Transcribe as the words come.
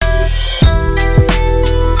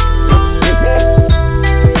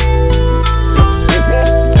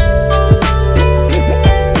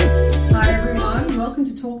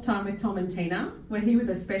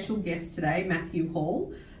special guest today, Matthew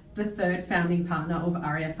Hall, the third founding partner of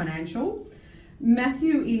Aria Financial.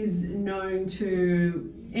 Matthew is known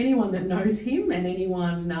to anyone that knows him and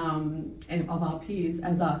anyone of our peers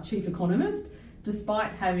as our chief economist,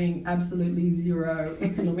 despite having absolutely zero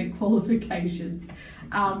economic qualifications.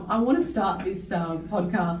 I want to start this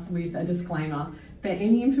podcast with a disclaimer that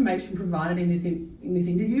any information provided in this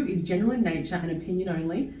interview is general in nature and opinion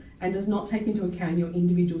only, and does not take into account your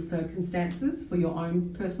individual circumstances. For your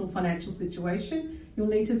own personal financial situation, you'll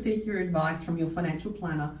need to seek your advice from your financial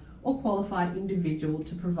planner or qualified individual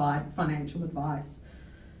to provide financial advice.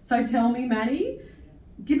 So tell me, Matty,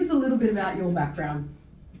 give us a little bit about your background.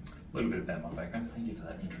 A little bit about my background. Thank you for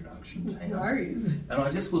that introduction, Tina. No worries. And I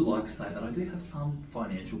just would like to say that I do have some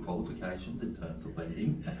financial qualifications in terms of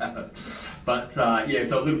lending. But so a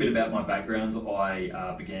little bit about my background.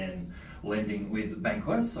 I began lending with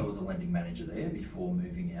Bankwest, so I was a lending manager there before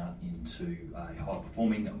moving out into a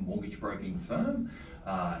high-performing mortgage broking firm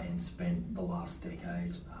and spent the last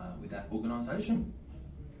decade with that organisation.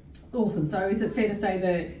 Awesome. So is it fair to say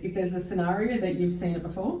that if there's a scenario that you've seen it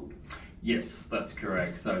before? Yes, that's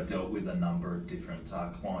correct. So dealt with a number of different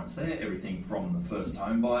clients there, everything from the first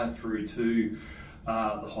home buyer through to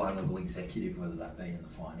the high-level executive, whether that be in the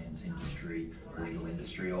finance industry, legal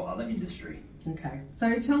industry or other industry. Okay,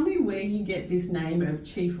 so tell me where you get this name of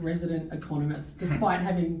Chief Resident Economist, despite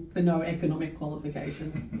having the no economic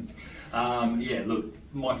qualifications. Look,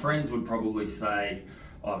 my friends would probably say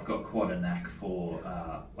I've got quite a knack for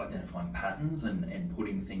identifying patterns and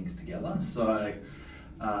putting things together. So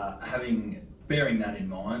bearing that in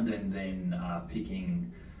mind and then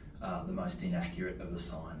picking the most inaccurate of the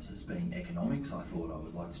sciences being economics, I thought I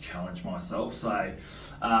would like to challenge myself. So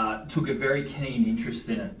took a very keen interest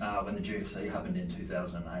in it when the GFC happened in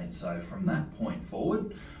 2008. So from that point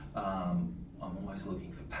forward, I'm always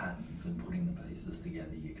looking for patterns and putting the pieces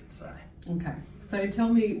together, you could say. Okay, so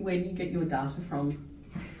tell me where you get your data from.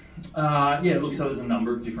 So there's a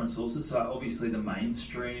number of different sources. So obviously the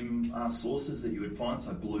mainstream sources that you would find,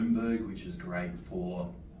 so Bloomberg, which is great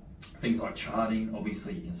for things like charting.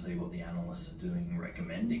 Obviously you can see what the analysts are doing and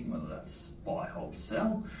recommending, whether that's buy, hold,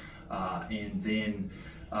 sell. And then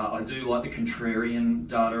I do like the contrarian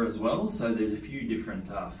data as well. So there's a few different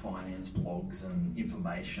finance blogs and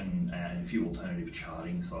information and a few alternative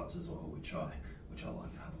charting sites as well, which I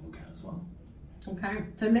like to have a look at as well. Okay,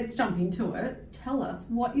 so let's jump into it. Tell us,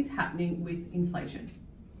 what is happening with inflation?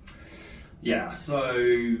 Yeah,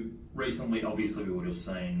 so recently, obviously, we would have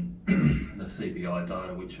seen the CPI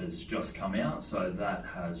data, which has just come out. So that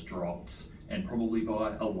has dropped, and probably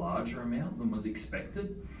by a larger amount than was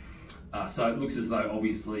expected. So it looks as though,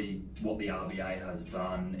 obviously, what the RBA has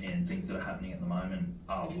done and things that are happening at the moment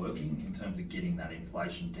are working in terms of getting that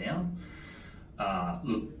inflation down.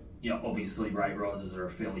 Obviously rate rises are a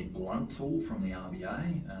fairly blunt tool from the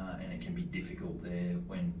RBA, and it can be difficult there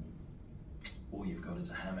when all you've got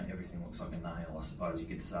is a hammer, everything looks like a nail, I suppose you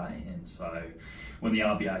could say. And so when the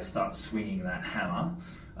RBA starts swinging that hammer,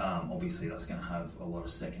 obviously that's going to have a lot of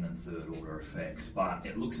second and third order effects. But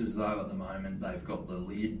it looks as though at the moment they've got the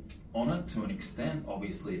lid on it to an extent.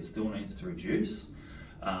 Obviously it still needs to reduce,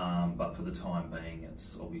 but for the time being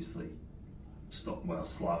it's obviously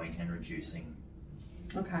slowing and reducing.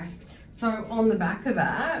 Okay, so on the back of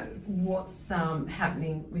that, what's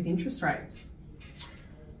happening with interest rates?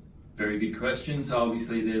 Very good question. So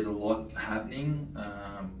obviously there's a lot happening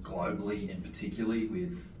globally and particularly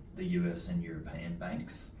with the US and European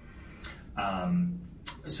banks.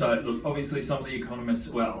 So look, obviously a lot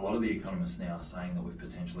of the economists now are saying that we've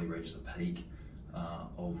potentially reached the peak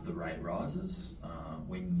of the rate rises.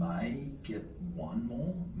 We may get one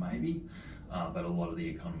more, maybe, but a lot of the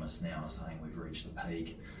economists now are saying we've reached the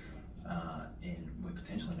peak and we're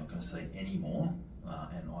potentially not going to see any more.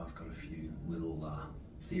 And I've got a few little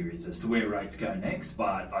theories as to where rates go next,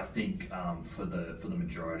 but I think for the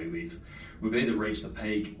majority we've either reached the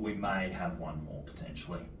peak, we may have one more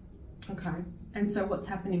potentially. Okay, and so what's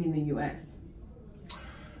happening in the US?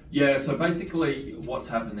 Yeah, so basically what's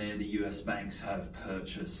happened there, the US banks have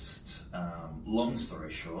purchased, long story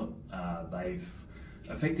short, they've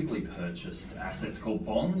effectively purchased assets called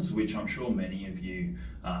bonds, which I'm sure many of you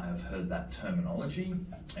have heard that terminology.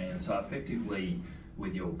 And so effectively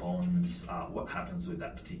with your bonds, what happens with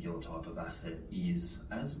that particular type of asset is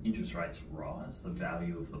as interest rates rise, the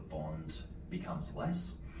value of the bond becomes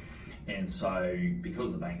less. And so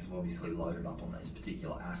because the banks have obviously loaded up on these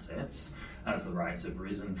particular assets, as the rates have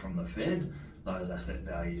risen from the Fed, those asset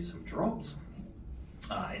values have dropped.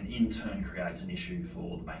 and in turn creates an issue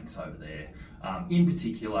for the banks over there. In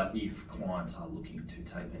particular, if clients are looking to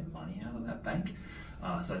take their money out of that bank.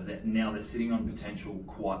 So that now they're sitting on potential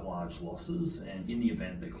quite large losses, and in the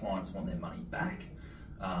event that clients want their money back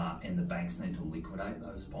and the banks need to liquidate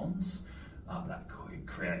those bonds, that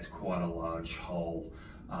creates quite a large hole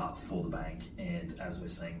for the bank. And as we're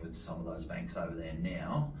seeing with some of those banks over there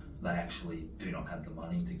now, they actually do not have the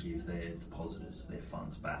money to give their depositors their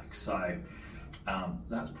funds back. So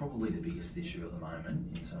that's probably the biggest issue at the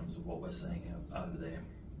moment in terms of what we're seeing over there.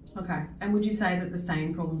 Okay, and would you say that the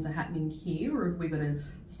same problems are happening here, or have we got a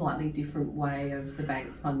slightly different way of the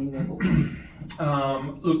banks funding their books?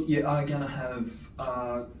 Look, you are going to have,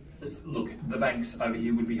 the banks over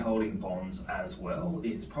here would be holding bonds as well.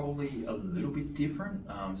 It's probably a little bit different.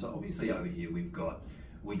 So obviously over here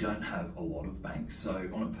we don't have a lot of banks. So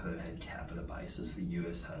on a per head capita basis, the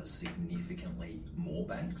US has significantly more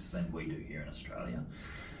banks than we do here in Australia.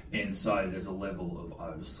 And so there's a level of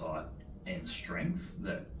oversight and strength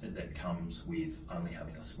that comes with only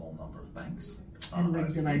having a small number of banks. And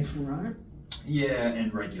regulation, right? Yeah,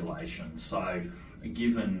 and regulation. So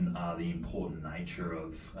given the important nature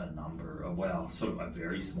of a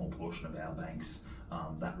very small portion of our banks,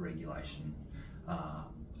 that regulation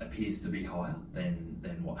appears to be higher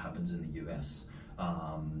than what happens in the US.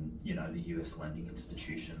 The US lending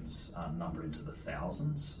institutions number into the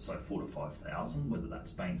thousands, so 4,000 to 5,000, whether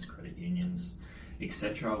that's banks, credit unions,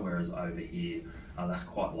 etc. Whereas over here, that's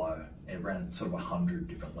quite low. It ran sort of 100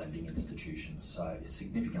 different lending institutions, so it's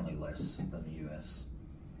significantly less than the US.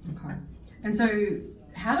 Okay. And so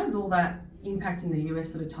how does all that impacting the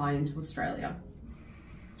US sort of tie into Australia?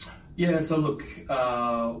 Yeah, so look,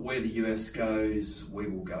 where the US goes, we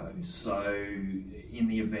will go. So in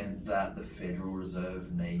the event that the Federal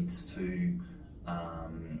Reserve needs to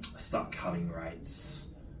start cutting rates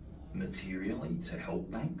materially to help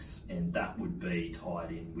banks, and that would be tied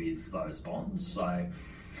in with those bonds. So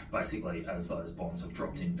basically, as those bonds have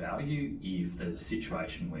dropped in value, if there's a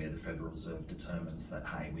situation where the Federal Reserve determines that,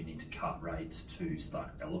 hey, we need to cut rates to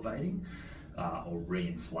start elevating or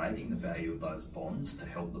reinflating the value of those bonds to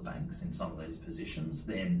help the banks in some of these positions,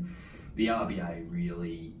 then the RBA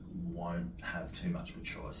really won't have too much of a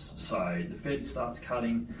choice. So the Fed starts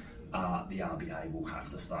cutting, the RBA will have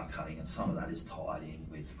to start cutting, and some of that is tied in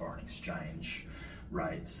with foreign exchange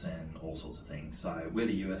rates and all sorts of things. So where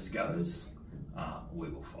the US goes, we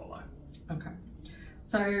will follow. Okay.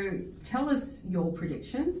 So tell us your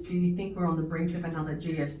predictions. Do you think we're on the brink of another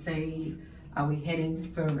GFC? Are we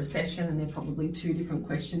heading for a recession? And there are probably two different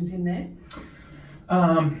questions in there.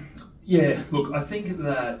 Yeah, look, I think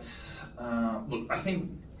that, I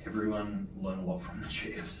think everyone learned a lot from the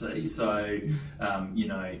GFC. So,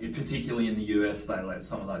 particularly in the US, they let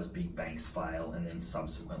some of those big banks fail and then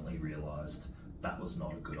subsequently realised that was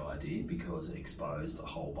not a good idea because it exposed a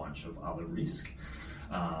whole bunch of other risk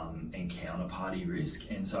and counterparty risk.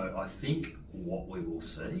 And so I think what we will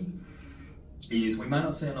see is we may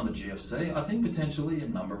not see another GFC. I think potentially a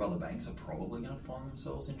number of other banks are probably going to find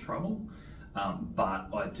themselves in trouble. But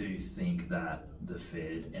I do think that the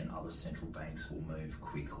Fed and other central banks will move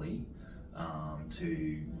quickly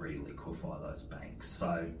to re-liquefy those banks.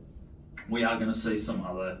 So we are going to see some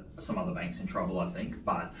other banks in trouble, I think,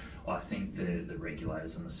 but I think the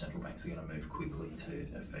regulators and the central banks are going to move quickly to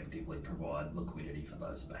effectively provide liquidity for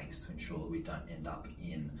those banks to ensure that we don't end up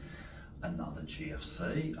in another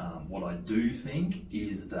GFC. What I do think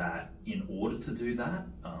is that in order to do that,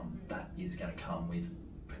 that is going to come with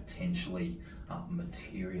potentially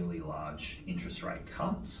materially large interest rate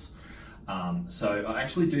cuts. So I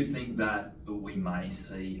actually do think that we may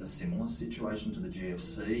see a similar situation to the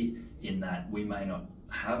GFC in that we may not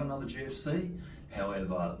have another GFC.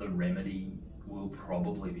 However, the remedy will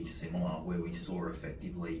probably be similar, where we saw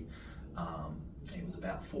effectively it was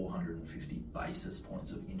about 450 basis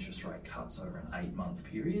points of interest rate cuts over an 8-month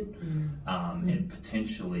period. And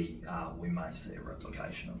potentially we may see a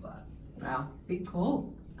replication of that. Wow, big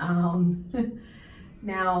call.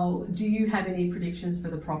 Now, do you have any predictions for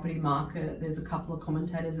the property market? There's a couple of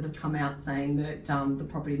commentators that have come out saying that the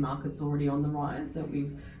property market's already on the rise, that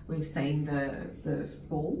we've seen the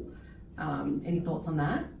fall. Any thoughts on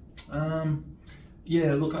that?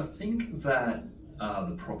 Yeah, look, I think that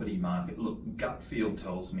the property market, gut feel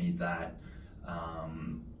tells me that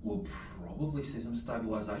we'll probably see some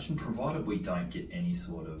stabilisation, provided we don't get any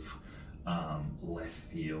sort of left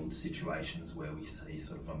field situations where we see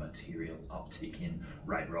sort of a material uptick in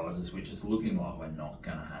rate rises, which is looking like we're not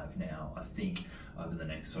going to have now. I think over the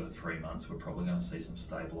next sort of 3 months, we're probably going to see some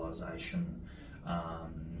stabilisation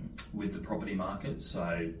with the property market.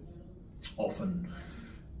 So often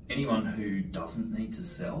anyone who doesn't need to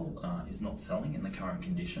sell is not selling in the current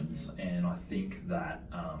conditions, and I think that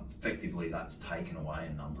effectively that's taken away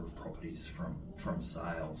a number of properties from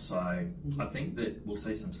sale. So I think that we'll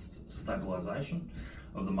see some stabilisation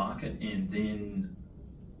of the market, and then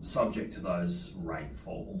subject to those rate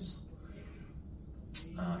falls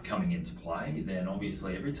coming into play, then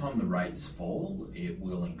obviously every time the rates fall, it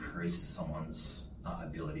will increase someone's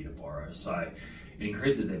ability to borrow. So it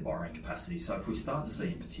increases their borrowing capacity. So if we start to see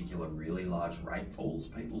in particular really large rate falls,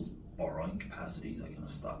 people's borrowing capacities are going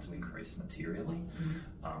to start to increase materially,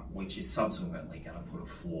 which is subsequently going to put a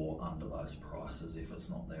floor under those prices if it's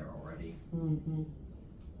not there already.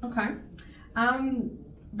 Okay.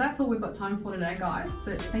 That's all we've got time for today, guys,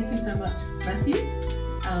 but thank you so much, Matthew.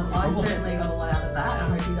 I certainly got a lot out of that,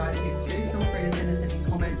 and I hope you guys did too. Feel free to send us any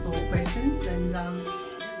comments or questions, and